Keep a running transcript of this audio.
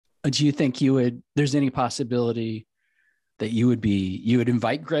Do you think there's any possibility that you would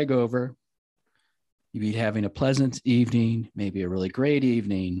invite Greg over, you'd be having a pleasant evening, maybe a really great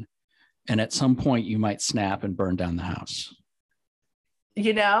evening, and at some point you might snap and burn down the house?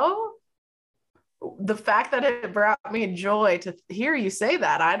 You know, the fact that it brought me joy to hear you say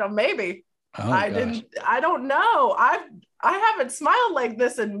that, I don't, maybe Oh gosh. I don't know. I haven't smiled like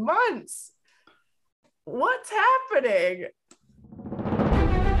this in months. What's happening?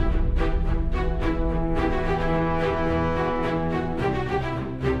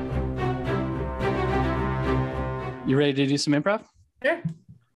 You ready to do some improv? Sure.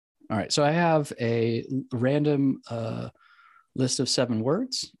 All right. So I have a random list of 7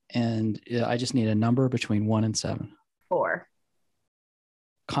 words, and I just need a number between 1 and 7. 4.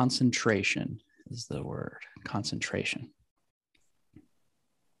 Concentration is the word. Concentration.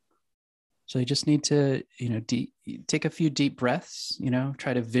 So you just need to, take a few deep breaths,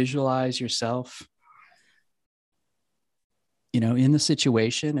 try to visualize yourself, in the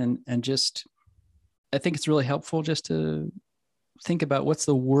situation, and just, I think it's really helpful just to think about what's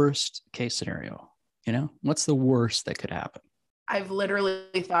the worst case scenario, what's the worst that could happen. I've literally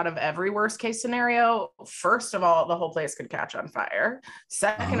thought of every worst case scenario. First of all, the whole place could catch on fire.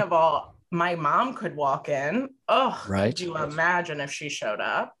 Second of all, my mom could walk in. Oh, right. Could you imagine if she showed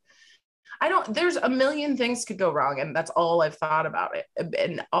up? There's a million things could go wrong. And that's all I've thought about it.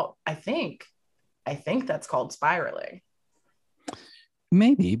 And I think that's called spiraling.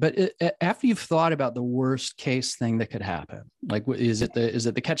 Maybe, but after you've thought about the worst case thing that could happen, like, is it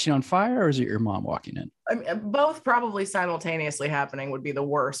the catching on fire, or is it your mom walking in? I mean, both probably simultaneously happening would be the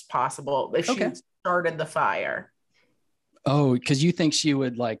worst possible if she started the fire. Oh, because you think she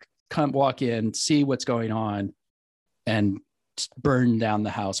would walk in, see what's going on, and burn down the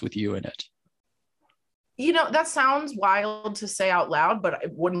house with you in it. That sounds wild to say out loud, but I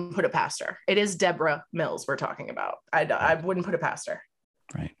wouldn't put it past her. It is Deborah Mills we're talking about. I wouldn't put it past her.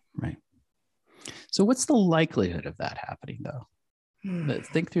 Right. So what's the likelihood of that happening, though?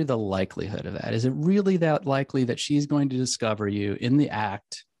 Think through the likelihood of that. Is it really that likely that she's going to discover you in the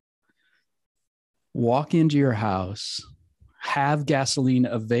act, walk into your house, have gasoline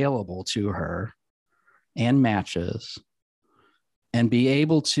available to her and matches, and be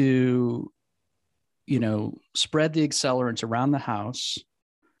able to, spread the accelerants around the house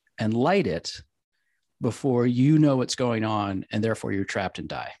and light it before you know what's going on, and therefore you're trapped and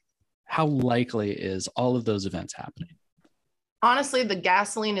die? How likely is all of those events happening? Honestly, the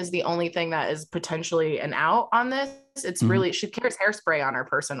gasoline is the only thing that is potentially an out on this. It's really, she carries hairspray on her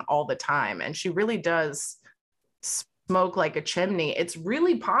person all the time, and she really does smoke like a chimney. It's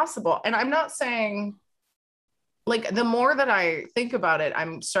really possible. And I'm not saying, the more that I think about it,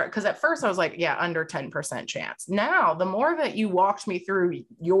 because at first I was like, yeah, under 10% chance. Now, the more that you walked me through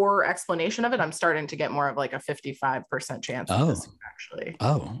your explanation of it, I'm starting to get more of a 55% chance of this, actually.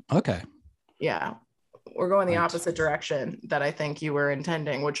 Oh, okay. Yeah. We're going the opposite direction that I think you were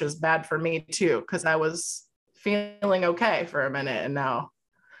intending, which is bad for me too, because I was feeling okay for a minute, and now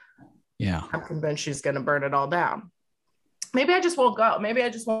I'm convinced she's going to burn it all down. Maybe I just won't go. Maybe I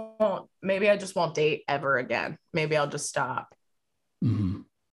just won't date ever again. Maybe I'll just stop. Mm-hmm.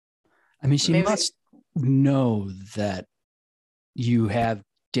 I mean, she must know that you have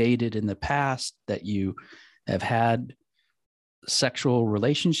dated in the past, that you have had sexual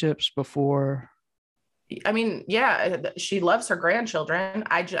relationships before. I mean, yeah, she loves her grandchildren.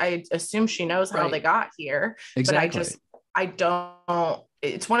 I assume she knows how they got here. Exactly. But I don't.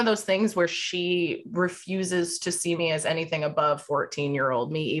 It's one of those things where she refuses to see me as anything above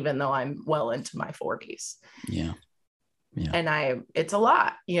 14-year-old me, even though I'm well into my 40s. Yeah. And it's a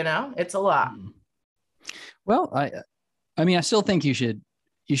lot, it's a lot. Well, I mean, I still think you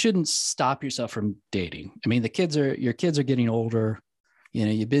shouldn't stop yourself from dating. I mean, your kids are getting older.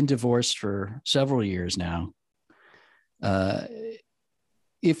 You've been divorced for several years now.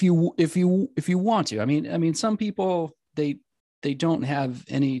 If you want to, I mean, some people, they don't have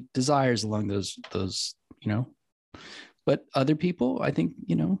any desires along those, but other people, I think,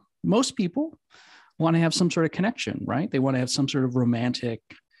 most people want to have some sort of connection, right? They want to have some sort of romantic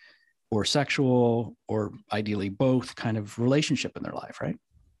or sexual, or ideally both, kind of relationship in their life, right?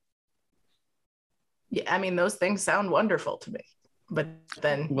 Yeah. I mean, those things sound wonderful to me, but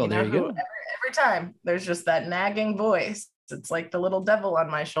then, there you go. Every time there's just that nagging voice. It's like the little devil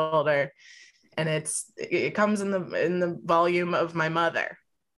on my shoulder. And it comes in the volume of my mother,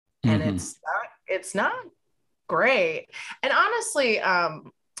 and it's not great. And honestly,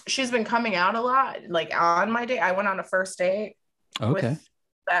 she's been coming out a lot. On my date, I went on a first date with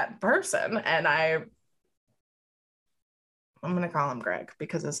that person, and I'm going to call him Greg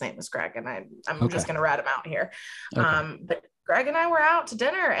because his name is Greg, and I'm Okay. just going to rat him out here. Okay. But Greg and I were out to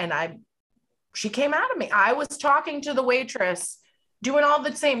dinner, and she came out of me. I was talking to the waitress, doing all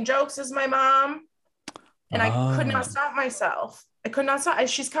the same jokes as my mom, and I could not stop myself. I could not stop.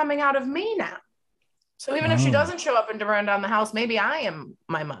 She's coming out of me now. So even if she doesn't show up and to run down the house, maybe I am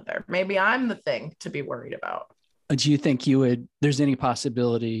my mother. Maybe I'm the thing to be worried about. Do you think there's any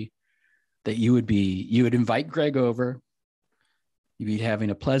possibility that you would invite Greg over? You'd be having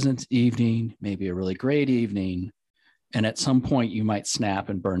a pleasant evening, maybe a really great evening. And at some point you might snap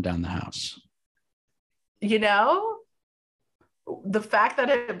and burn down the house. You know, the fact that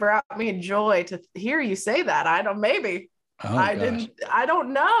it brought me joy to hear you say that, I don't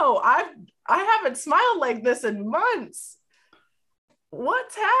know. I haven't smiled like this in months.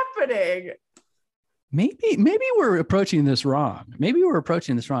 What's happening? Maybe we're approaching this wrong.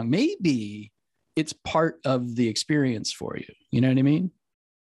 Maybe it's part of the experience for you. You know what I mean?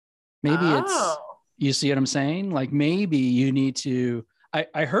 Maybe you see what I'm saying? Like maybe you need to,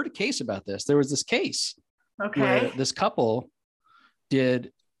 I heard a case about this. There was this case where this couple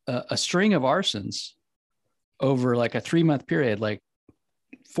did a string of arsons over like a 3-month period, like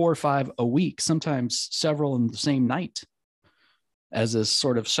 4 or 5 a week, sometimes several in the same night, as a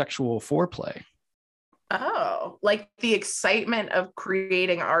sort of sexual foreplay. Oh, like the excitement of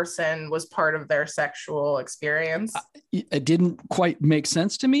creating arson was part of their sexual experience. It didn't quite make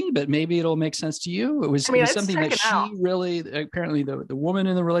sense to me, but maybe it'll make sense to you. It was something that she really, apparently the woman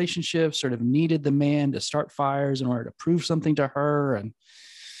in the relationship sort of needed the man to start fires in order to prove something to her.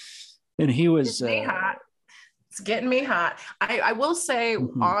 And he was hot. It's getting me hot. I will say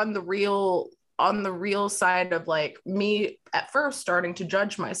on the real side of like me at first starting to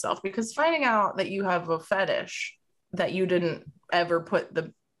judge myself, because finding out that you have a fetish that you didn't ever put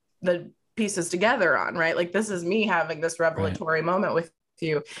the pieces together on, right? Like this is me having this revelatory moment with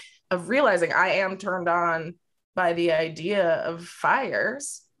you of realizing I am turned on by the idea of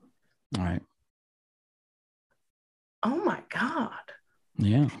fires. All right. Oh my God.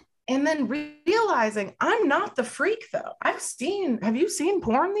 Yeah. And then realizing I'm not the freak though. have you seen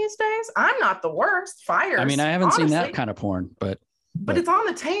porn these days? I'm not the worst. Fires. I mean, I haven't seen that kind of porn, but it's on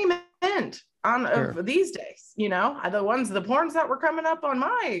the tame end of these days, you know, the porns that were coming up on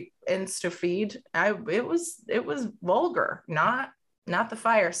my Insta feed. It was vulgar, not the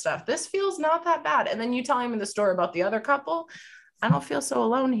fire stuff. This feels not that bad. And then you telling me the story about the other couple, I don't feel so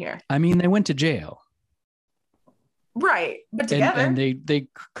alone here. I mean, they went to jail. Right. But together. And they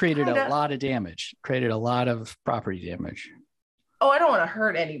created a lot of damage, created a lot of property damage. Oh, I don't want to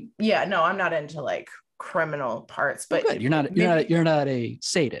hurt any. Yeah, no, I'm not into like criminal parts, but well, you're not a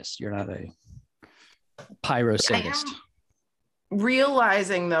sadist. You're not a pyro sadist.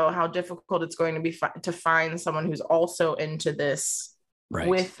 Realizing though how difficult it's going to be to find someone who's also into this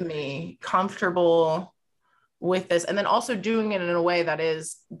with me, comfortable with this, and then also doing it in a way that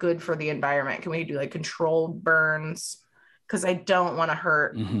is good for the environment. Can we do like controlled burns? Because I don't want to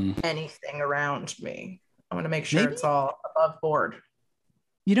hurt anything around me. I want to make sure it's all above board.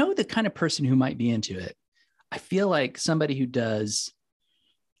 You know, the kind of person who might be into it, I feel like somebody who does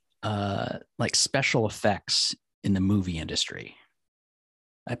like special effects in the movie industry.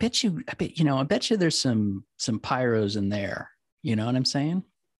 I bet you there's some pyros in there. You know what I'm saying?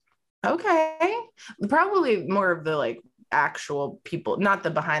 Okay. Probably more of the like actual people, not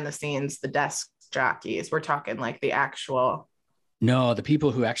the behind the scenes, the desk jockeys. We're talking like the actual. No, the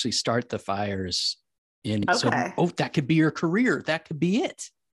people who actually start the fires in. Okay. So, that could be your career. That could be it.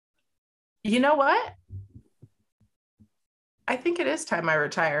 You know what? I think it is time I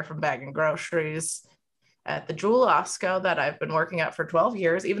retire from bagging groceries at the Jewel Osco that I've been working at for 12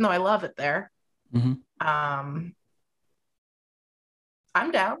 years, even though I love it there. I'm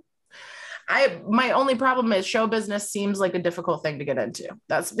down. My only problem is show business seems like a difficult thing to get into.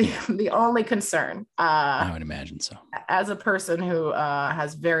 That's the only concern. I would imagine so. As a person who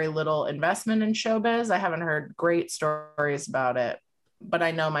has very little investment in showbiz, I haven't heard great stories about it, but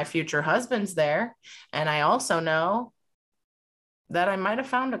I know my future husband's there. And I also know that I might have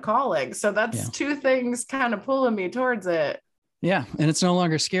found a calling. So that's two things kind of pulling me towards it. Yeah. And it's no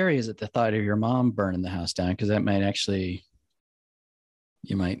longer scary, is it, the thought of your mom burning the house down? Because that might actually,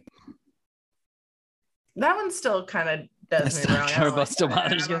 that one still kind of does me wrong. Still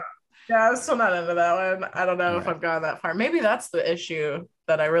bothers you? Yeah, I'm still not into that one. I don't know if I've gone that far. Maybe that's the issue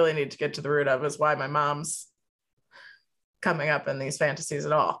that I really need to get to the root of, is why my mom's coming up in these fantasies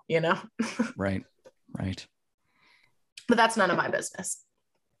at all, you know? Right. But that's none of my business.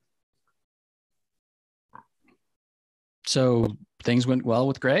 So things went well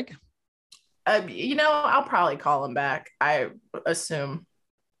with Greg? I'll probably call him back. I assume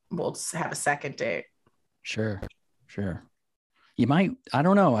we'll have a second date. Sure. You might, I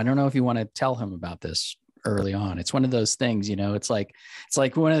don't know. I don't know if you want to tell him about this early on. It's one of those things, it's like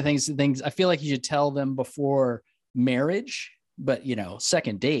one of the things I feel like you should tell them before marriage, but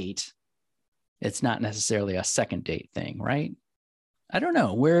second date, it's not necessarily a second date thing, right? I don't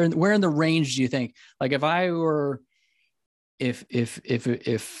know. Where in the range do you think, like if I were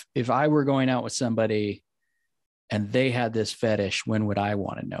going out with somebody and they had this fetish, when would I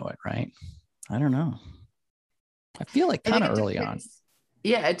want to know it? Right. I don't know. I feel like kind of early on.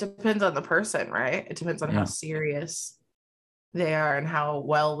 Yeah. It depends on the person, right? It depends on how serious they are and how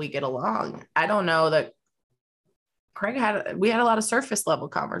well we get along. I don't know that we had a lot of surface level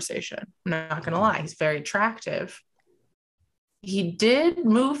conversation. I'm not going to lie. He's very attractive. He did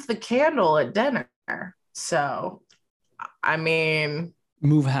move the candle at dinner. So, I mean,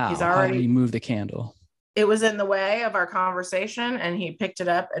 move how? How did he move the candle? It was in the way of our conversation and he picked it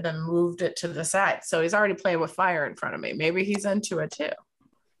up and then moved it to the side. So he's already playing with fire in front of me. Maybe he's into it too.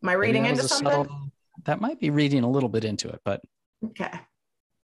 Am I reading into something? That might be reading a little bit into it, but. Okay.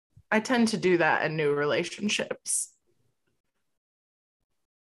 I tend to do that in new relationships.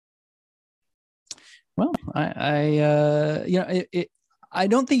 Well, I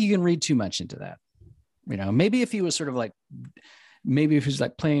don't think you can read too much into that. Maybe if he was sort of like, maybe if he's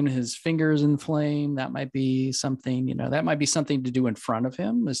like playing his fingers in flame, that might be something, that might be something to do in front of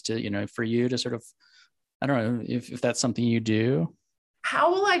him, is to, for you to sort of, I don't know if that's something you do.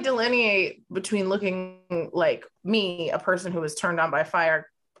 How will I delineate between looking like me, a person who is turned on by fire,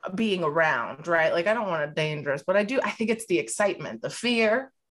 being around, right? Like, I don't want it dangerous, but I think it's the excitement, the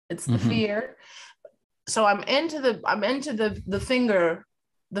fear. It's the fear. So I'm into the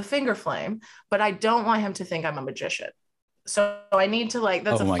finger flame, but I don't want him to think I'm a magician. So I need to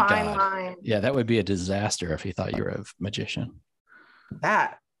that's a fine line. Yeah, that would be a disaster if he thought you were a magician.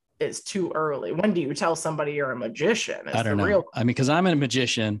 That is too early. When do you tell somebody you're a magician? I don't know. I mean, because I'm a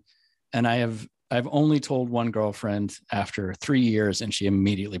magician, and I've only told one girlfriend after 3 years, and she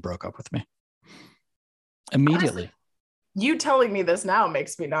immediately broke up with me. Immediately. Honestly, you telling me this now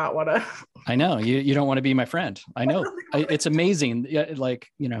makes me not want to. I know you don't want to be my friend. I know. It's amazing.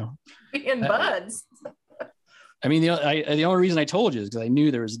 Being buds. I mean, the only reason I told you is because I knew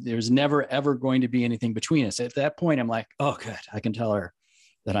there was never, ever going to be anything between us. At that point, I'm like, oh, good. I can tell her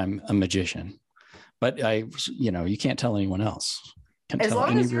that I'm a magician, but you can't tell anyone else. As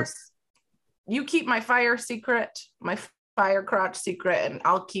long as you keep my fire secret, my fire crotch secret, and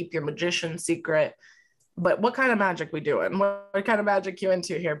I'll keep your magician secret. But what kind of magic we doing? What kind of magic you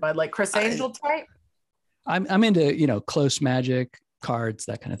into here, bud? Like Chris Angel type? I'm into, close magic, cards,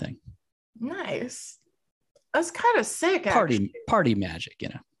 that kind of thing. Nice. That's kind of sick. Party magic,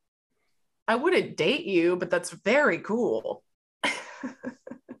 I wouldn't date you, but that's very cool.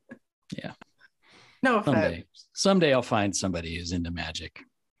 Yeah. No offense. Someday I'll find somebody who's into magic.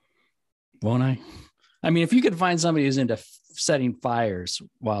 Won't I? I mean, if you could find somebody who's into setting fires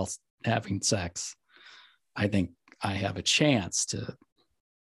while having sex, I think I have a chance to.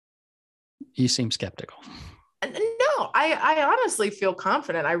 You seem skeptical. No, I honestly feel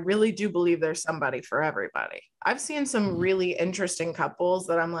confident. I really do believe there's somebody for everybody. I've seen some really interesting couples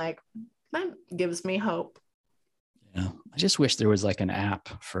that I'm like, that gives me hope. Yeah. I just wish there was like an app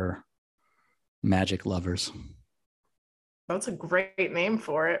for magic lovers. That's a great name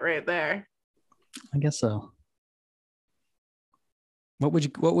for it right there. I guess so. What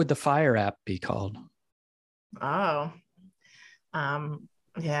would the fire app be called? Oh,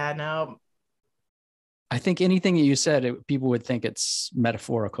 yeah, no. I think anything that you said, people would think it's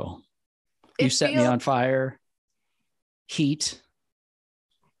metaphorical. You set me on fire. Heat.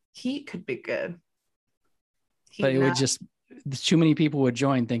 Heat could be good. But it would just, too many people would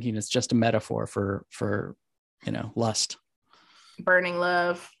join thinking it's just a metaphor for lust. Burning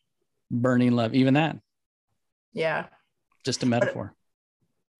love. Even that. Yeah. Just a metaphor.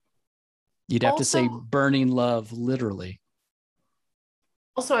 You'd have to say burning love literally.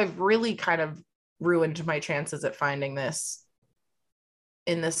 Also, I've really kind of ruined my chances at finding this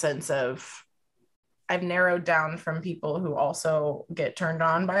in the sense of I've narrowed down from people who also get turned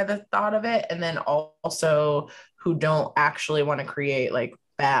on by the thought of it, and then also who don't actually want to create like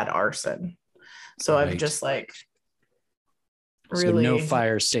bad arson. So I've just like really. So no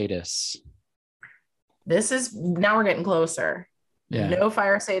fire sadists. Now we're getting closer. Yeah. No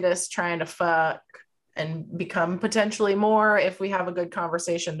fire sadists trying to fuck and become potentially more if we have a good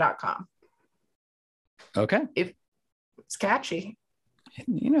conversation.com. Okay. If it's catchy.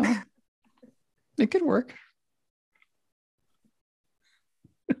 It could work.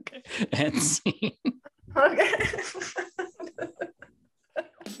 Okay. And scene. Okay.